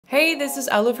Hey, this is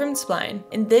Ella from Spline.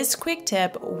 In this quick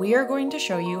tip, we are going to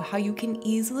show you how you can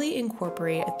easily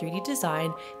incorporate a 3D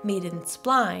design made in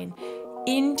Spline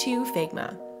into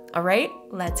Figma. All right,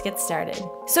 let's get started.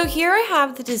 So here I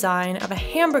have the design of a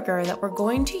hamburger that we're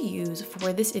going to use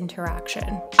for this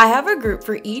interaction. I have a group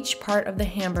for each part of the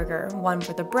hamburger, one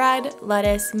for the bread,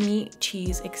 lettuce, meat,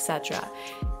 cheese, etc.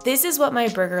 This is what my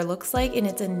burger looks like in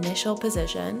its initial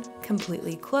position,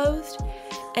 completely closed.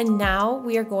 And now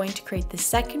we are going to create the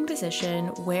second position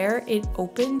where it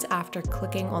opens after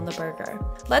clicking on the burger.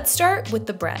 Let's start with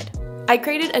the bread. I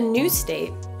created a new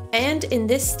state, and in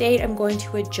this state, I'm going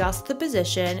to adjust the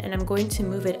position and I'm going to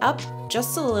move it up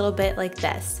just a little bit like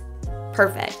this.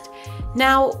 Perfect.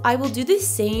 Now I will do the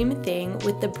same thing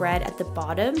with the bread at the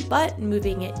bottom, but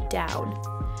moving it down.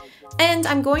 And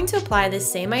I'm going to apply the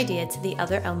same idea to the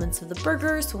other elements of the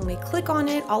burger, so when we click on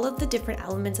it, all of the different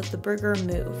elements of the burger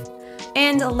move.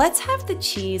 And let's have the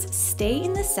cheese stay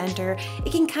in the center.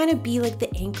 It can kind of be like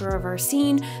the anchor of our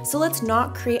scene, so let's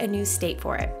not create a new state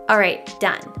for it. All right,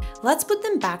 done. Let's put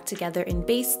them back together in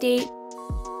base state.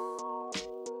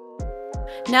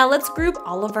 Now let's group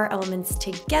all of our elements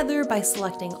together by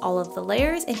selecting all of the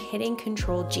layers and hitting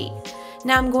Ctrl G.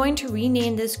 Now I'm going to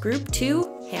rename this group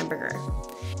to Hamburger.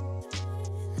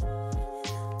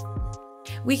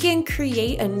 We can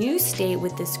create a new state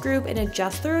with this group and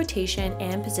adjust the rotation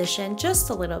and position just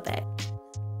a little bit.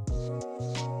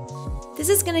 This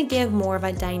is going to give more of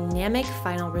a dynamic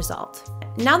final result.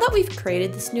 Now that we've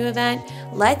created this new event,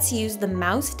 let's use the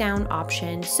mouse down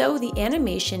option so the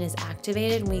animation is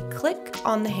activated when we click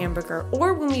on the hamburger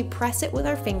or when we press it with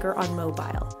our finger on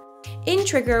mobile. In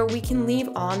Trigger, we can leave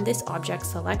on this object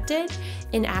selected.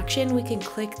 In Action, we can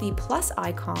click the plus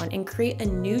icon and create a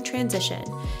new transition.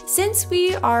 Since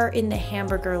we are in the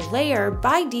hamburger layer,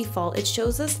 by default, it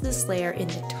shows us this layer in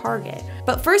the target.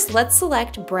 But first, let's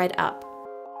select Bread Up.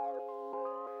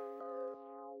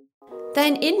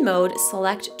 Then in Mode,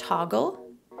 select Toggle.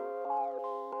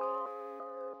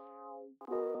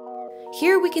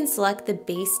 Here we can select the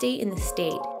base state in the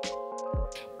state.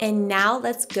 And now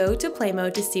let's go to play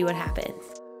mode to see what happens.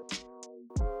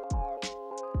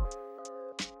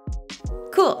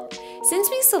 Cool. Since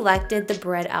we selected the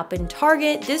bread up in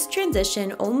target, this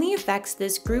transition only affects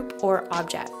this group or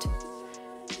object.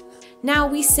 Now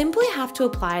we simply have to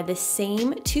apply the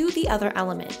same to the other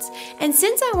elements. And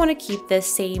since I want to keep the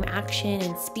same action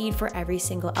and speed for every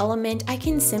single element, I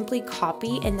can simply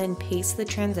copy and then paste the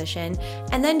transition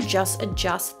and then just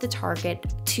adjust the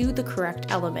target to the correct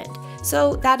element.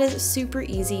 So that is super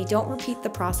easy. Don't repeat the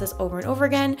process over and over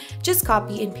again. Just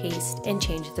copy and paste and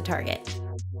change the target.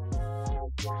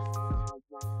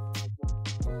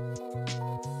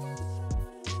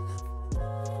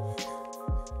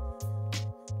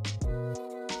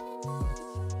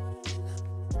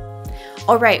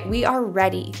 All right, we are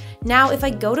ready. Now, if I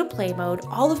go to play mode,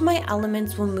 all of my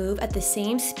elements will move at the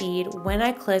same speed when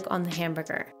I click on the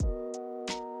hamburger.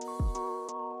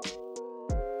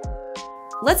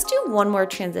 Let's do one more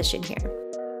transition here.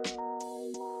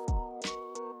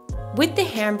 With the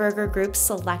hamburger group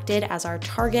selected as our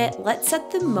target, let's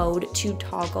set the mode to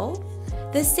toggle,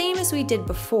 the same as we did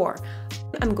before.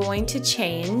 I'm going to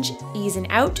change ease and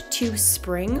out to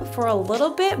spring for a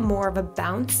little bit more of a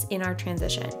bounce in our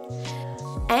transition.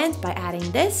 And by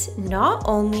adding this, not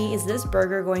only is this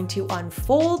burger going to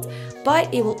unfold,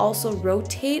 but it will also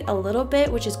rotate a little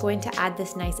bit, which is going to add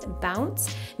this nice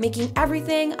bounce, making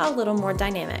everything a little more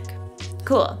dynamic.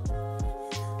 Cool.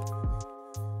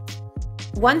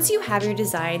 Once you have your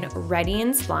design ready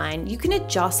in Spline, you can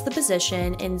adjust the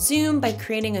position and zoom by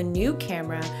creating a new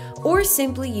camera or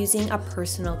simply using a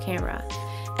personal camera.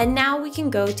 And now we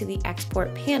can go to the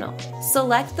export panel.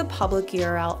 Select the public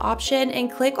URL option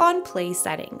and click on Play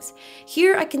Settings.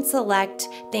 Here I can select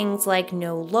things like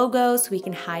no logo, so we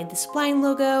can hide the Spline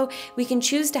logo. We can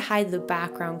choose to hide the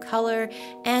background color,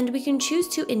 and we can choose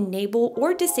to enable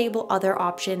or disable other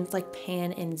options like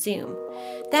pan and zoom.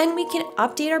 Then we can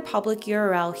update our public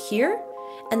URL here,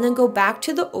 and then go back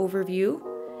to the overview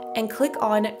and click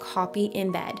on Copy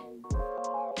Embed.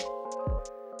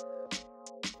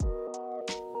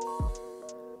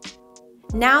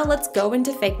 Now let's go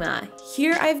into Figma.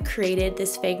 Here I've created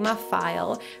this Figma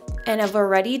file and I've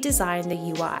already designed the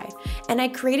UI. And I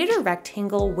created a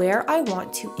rectangle where I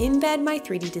want to embed my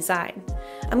 3D design.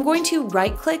 I'm going to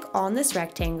right click on this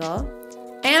rectangle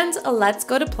and let's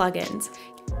go to plugins.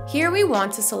 Here we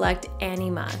want to select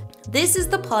Anima. This is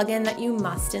the plugin that you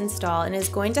must install and is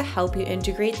going to help you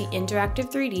integrate the interactive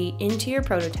 3D into your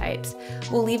prototypes.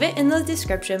 We'll leave it in the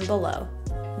description below.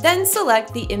 Then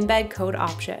select the embed code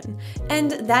option.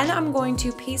 And then I'm going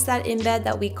to paste that embed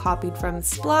that we copied from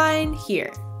Spline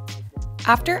here.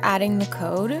 After adding the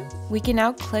code, we can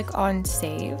now click on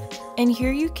Save, and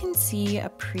here you can see a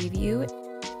preview.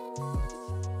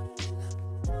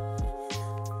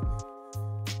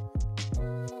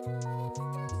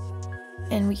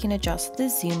 And we can adjust the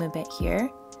zoom a bit here.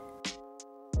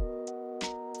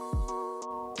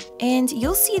 And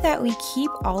you'll see that we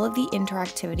keep all of the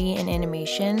interactivity and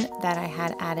animation that I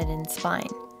had added in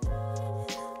Spline.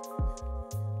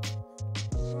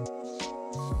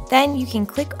 Then you can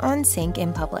click on Sync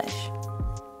and Publish.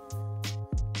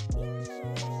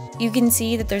 You can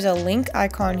see that there's a link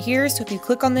icon here, so if you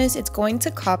click on this, it's going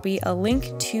to copy a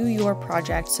link to your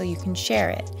project so you can share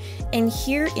it. And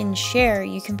here in Share,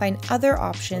 you can find other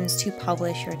options to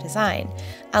publish your design,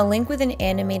 a link with an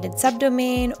animated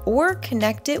subdomain, or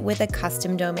connect it with a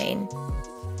custom domain.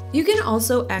 You can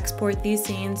also export these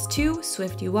scenes to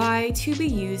SwiftUI to be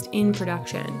used in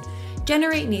production.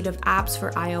 Generate native apps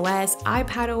for iOS,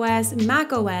 iPadOS,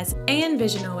 macOS, and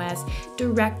visionOS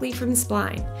directly from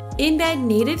Spline. Embed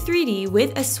native 3D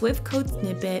with a Swift code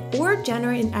snippet, or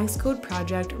generate an Xcode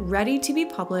project ready to be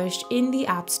published in the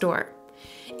App Store.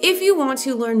 If you want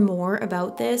to learn more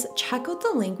about this, check out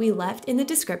the link we left in the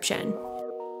description.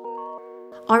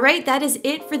 Alright, that is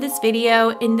it for this video.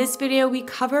 In this video, we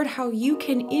covered how you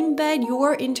can embed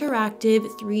your interactive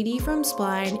 3D from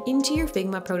Spline into your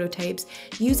Figma prototypes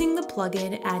using the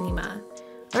plugin Anima.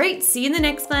 Alright, see you in the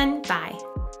next one. Bye.